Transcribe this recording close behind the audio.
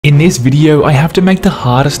In this video, I have to make the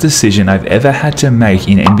hardest decision I've ever had to make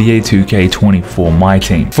in NBA 2K24 My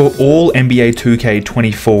Team. For all NBA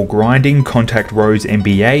 2K24 grinding, contact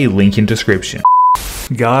RoseNBA, link in description.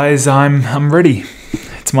 Guys, I'm ready.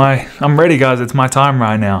 I'm ready, guys. It's my time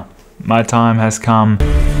right now. My time has come.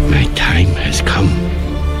 My time has come.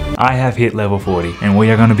 I have hit level 40 and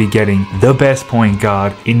we are going to be getting the best point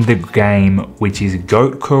guard in the game, which is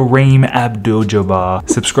GOAT Kareem Abdul-Jabbar.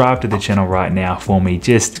 Subscribe to the channel right now for me.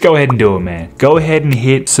 Just go ahead and do it, man. Go ahead and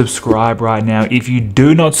hit subscribe right now. If you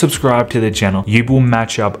do not subscribe to the channel, you will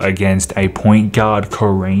match up against a point guard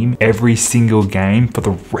Kareem every single game for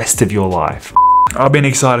the rest of your life. I've been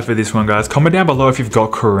excited for this one, guys. Comment down below if you've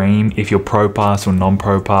got Kareem, if you're Pro Pass or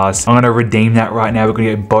non-Pro Pass. I'm going to redeem that right now. We're going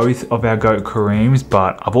to get both of our GOAT Kareems,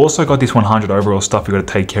 but I've also got this 100 overall stuff we've got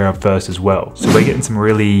to take care of first as well. So we're getting some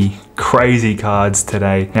really crazy cards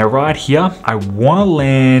today. Now right here, I want to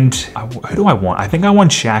land, who do I want? I think I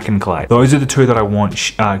want Shaq and Clay. Those are the two that I want,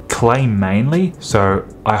 Clay mainly. So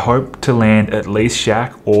I hope to land at least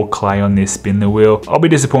Shaq or Clay on this spin the wheel. I'll be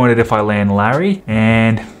disappointed if I land Larry,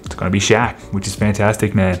 and it's gonna be Shaq, which is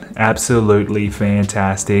fantastic, man. Absolutely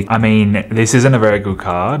fantastic. I mean, this isn't a very good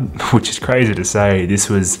card, which is crazy to say. This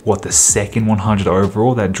was, what, the second 100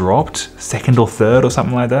 overall that dropped? Second or third or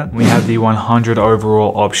something like that? We have the 100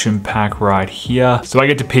 overall option pack right here. So I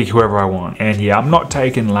get to pick whoever I want. And yeah, I'm not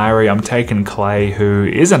taking Larry, I'm taking Clay, who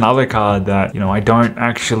is another card that, you know, I don't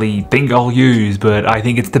actually think I'll use, but I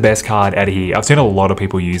think it's the best card out of here. I've seen a lot of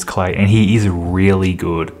people use Clay and he is really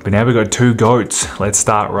good. But now we've got two GOATs. Let's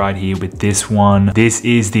start right here with this one. This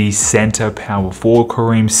is the center power forward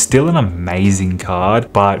Kareem. Still an amazing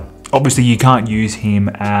card, but obviously you can't use him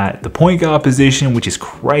at the point guard position, which is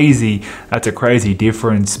crazy. That's a crazy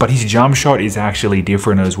difference, but his jump shot is actually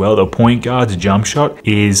different as well. The point guard's jump shot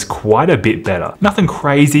is quite a bit better. Nothing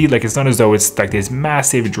crazy, like it's not as though it's like this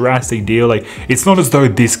massive drastic deal. Like it's not as though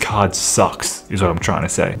this card sucks, is what I'm trying to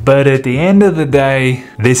say. But at the end of the day,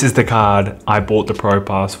 this is the card I bought the Pro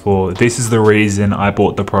Pass for. This is the reason I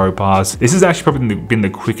bought the Pro Pass. This has actually probably been the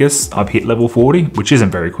quickest I've hit level 40, which isn't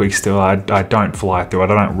very quick still. I don't fly through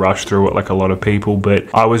it, I don't rush through it like a lot of people, but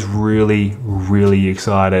I was really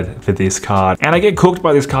excited for this card, and I get cooked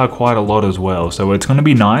by this card quite a lot as well, so it's going to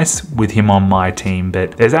be nice with him on my team.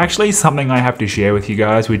 But there's actually something I have to share with you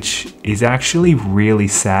guys, which is actually really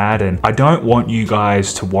sad, and I don't want you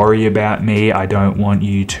guys to worry about me. I don't want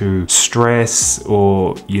you to stress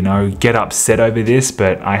or, you know, get upset over this,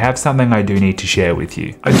 but I have something I do need to share with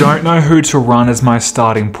you. I don't know who to run as my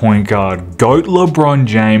starting point guard, GOAT LeBron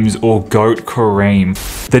James or GOAT Kareem.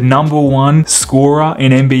 The number one scorer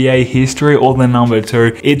in NBA history or the number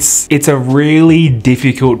two. It's a really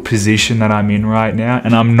difficult position that I'm in right now,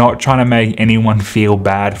 and I'm not trying to make anyone feel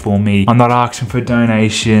bad for me. I'm not asking for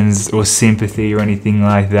donations or sympathy or anything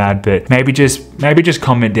like that, but maybe just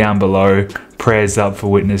comment down below. Prayers up for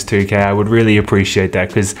Witness 2K. I would really appreciate that,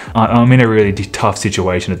 because I'm in a really tough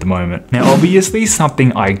situation at the moment. Now, obviously,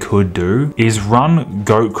 something I could do is run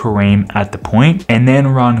GOAT Kareem at the point and then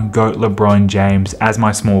run GOAT LeBron James as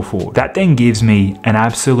my small forward. That then gives me an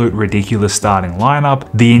absolute ridiculous starting lineup.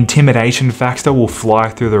 The intimidation factor will fly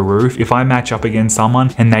through the roof. If I match up against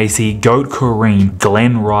someone and they see GOAT Kareem,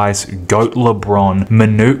 Glenn Rice, GOAT LeBron,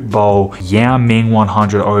 Manute Bol, Yao Ming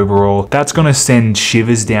 100 overall, that's gonna send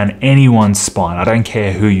shivers down anyone's spine. I don't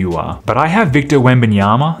care who you are. But I have Victor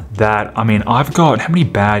Wembanyama that, I mean, I've got how many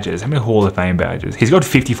badges? How many Hall of Fame badges? He's got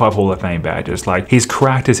 55 Hall of Fame badges. Like, he's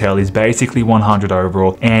cracked as hell. He's basically 100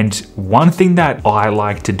 overall. And one thing that I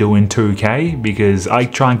like to do in 2K, because I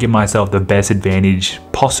try and give myself the best advantage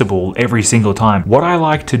possible every single time, what I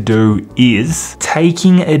like to do is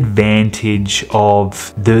taking advantage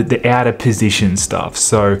of the out of position stuff.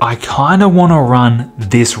 So I kind of want to run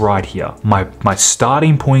this right here. My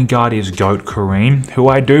starting point guard is GOAT Kareem, who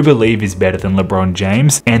I do believe is better than LeBron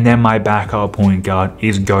James, and then my backup point guard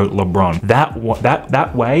is GOAT LeBron.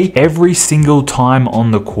 That way, every single time on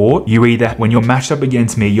the court, you either, when you're matched up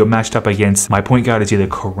against me, you're matched up against my point guard is either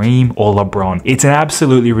Kareem or LeBron. It's an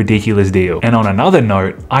absolutely ridiculous deal. And on another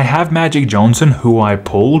note, I have Magic Johnson, who I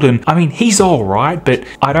pulled, and I mean, he's all right, but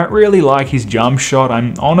I don't really like his jump shot.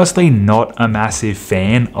 I'm honestly not a massive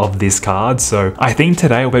fan of this card, so I think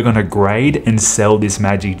today we're going to grade and sell this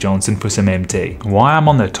Magic Johnson for some MT. While I'm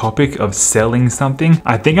on the topic of selling something,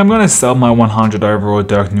 I think I'm going to sell my 100 overall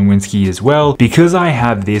Dirk Nowitzki as well, because I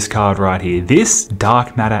have this card right here. This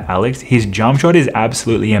Dark Matter Alex, his jump shot is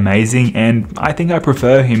absolutely amazing, and I think I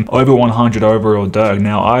prefer him over 100 overall Dirk.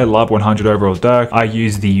 Now, I love 100 overall Dirk. I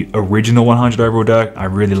use the original 100 overall Dirk. I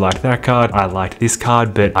really liked that card. I liked this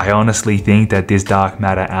card, but I honestly think that this Dark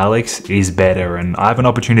Matter Alex is better, and I have an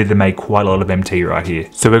opportunity to make quite a lot of MT right here.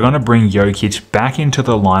 So we're going to bring Jokic back into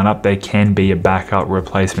the lineup. There can be a backup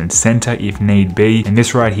replacement center if need be, and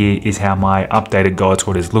this right here is how my updated God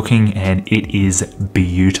squad is looking, and it is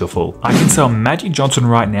beautiful. I can sell Magic Johnson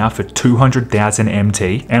right now for 200,000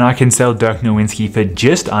 MT, and I can sell Dirk Nowitzki for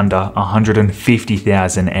just under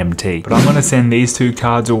 150,000 MT. But I'm going to send these two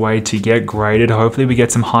cards away to get graded. Hopefully we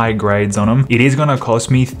get some high grades on them. It is going to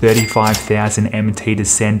cost me 35,000 MT to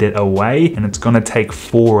send it away, and it's going to take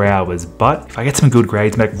 4 hours. But if I get some good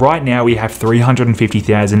grades, like right now we have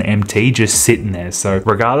 350,000 MT just sitting there. So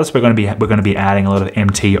regardless, we're going to be adding a lot of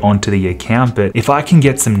MT onto the account. But if I can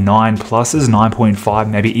get some 9 pluses, 9.5,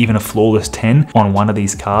 maybe even a flawless 10 on one of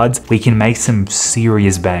these cards, we can make some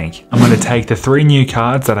serious bank. I'm going to take the 3 new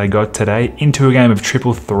cards that I got today into a game of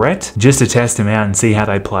triple threat just to test them out and see how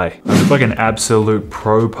they play. I look like an absolute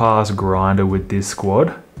pro pass grinder with this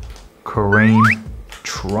squad. Kareem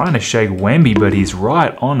trying to shake Wemby, but he's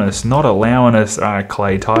right on us, not allowing us. All right,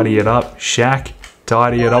 Clay, tidy it up. Shaq,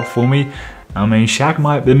 tidy it up for me. I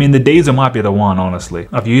mean, the Diesel might be the one, honestly.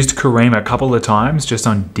 I've used Kareem a couple of times just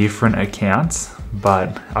on different accounts,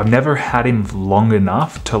 but I've never had him long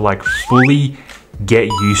enough to like fully get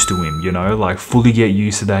used to him, you know, like fully get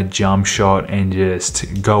used to that jump shot and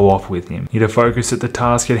just go off with him. Need to focus at the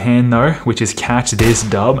task at hand though, which is catch this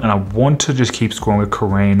dub, and I want to just keep scoring with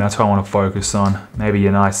Kareem. That's what I want to focus on. Maybe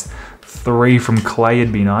a nice 3 from Clay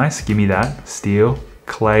would be nice. Give me that. Steal.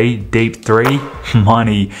 Clay, deep 3,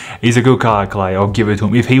 money. He's a good card, Clay. I'll give it to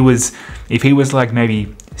him. If he was like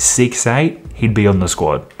maybe 6'8", he'd be on the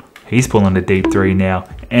squad. He's pulling a deep 3 now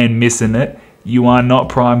and missing it. You are not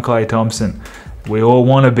prime Klay Thompson. We all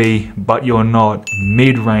want to be, but you're not.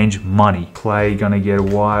 Mid-range money. Clay gonna get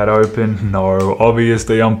wide open? No,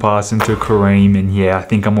 obviously I'm passing to Kareem, and yeah, I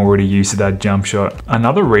think I'm already used to that jump shot.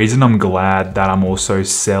 Another reason I'm glad that I'm also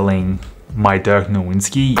selling my Dirk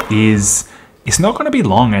Nowitzki is it's not going to be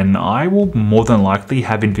long, and I will more than likely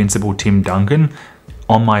have Invincible Tim Duncan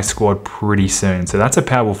on my squad pretty soon. So that's a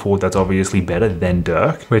power forward that's obviously better than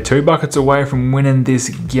Dirk. We're 2 buckets away from winning this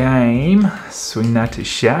game. Swing that to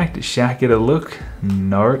Shaq. Did Shaq get a look?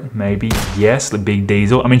 No, maybe, yes, the big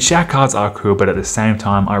Diesel. I mean, Shaq cards are cool, but at the same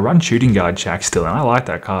time, I run shooting guard Shaq still, and I like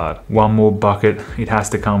that card. One more bucket. It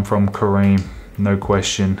has to come from Kareem, no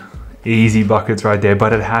question. Easy buckets right there,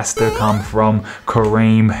 but it has to come from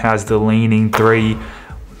Kareem. Has the leaning 3.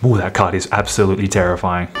 Oh, that card is absolutely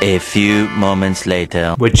terrifying. A few moments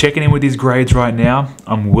later. We're checking in with these grades right now.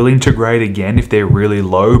 I'm willing to grade again if they're really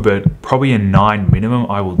low, but probably a 9 minimum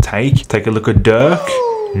I will take. Take a look at Dirk.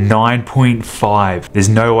 9.5. There's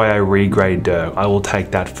no way I regrade Dirk. I will take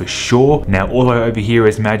that for sure. Now, all the way over here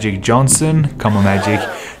is Magic Johnson. Come on, Magic.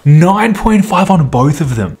 9.5 on both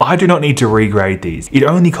of them. I do not need to regrade these. It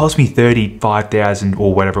only cost me 35,000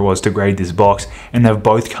 or whatever it was to grade this box, and they've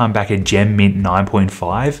both come back at Gem Mint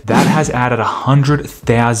 9.5. That has added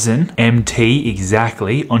 100,000 MT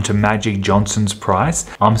exactly onto Magic Johnson's price.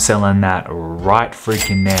 I'm selling that right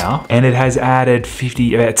freaking now. And it has added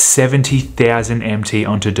about 70,000 MT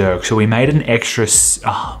onto Dirk. So we made an extra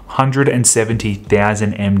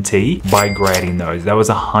 170,000 MT by grading those. That was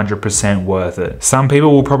 100% worth it. Some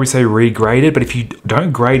people will probably say regraded, but if you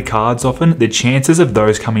don't grade cards often, the chances of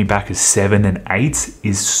those coming back as 7 and 8s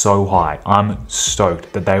is so high. I'm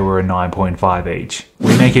stoked that they were a 9.5 each.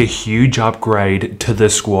 We make a huge upgrade to the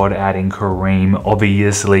squad adding Kareem.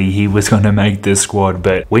 Obviously, he was going to make the squad,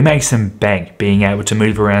 but we make some bank being able to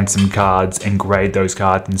move around some cards and grade those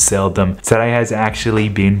cards and sell them. Today has actually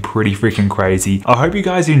been pretty freaking crazy. I hope you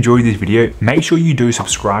guys enjoyed this video. Make sure you do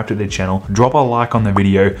subscribe to the channel, drop a like on the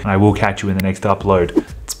video, and I will catch you in the next upload.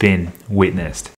 It's been witnessed.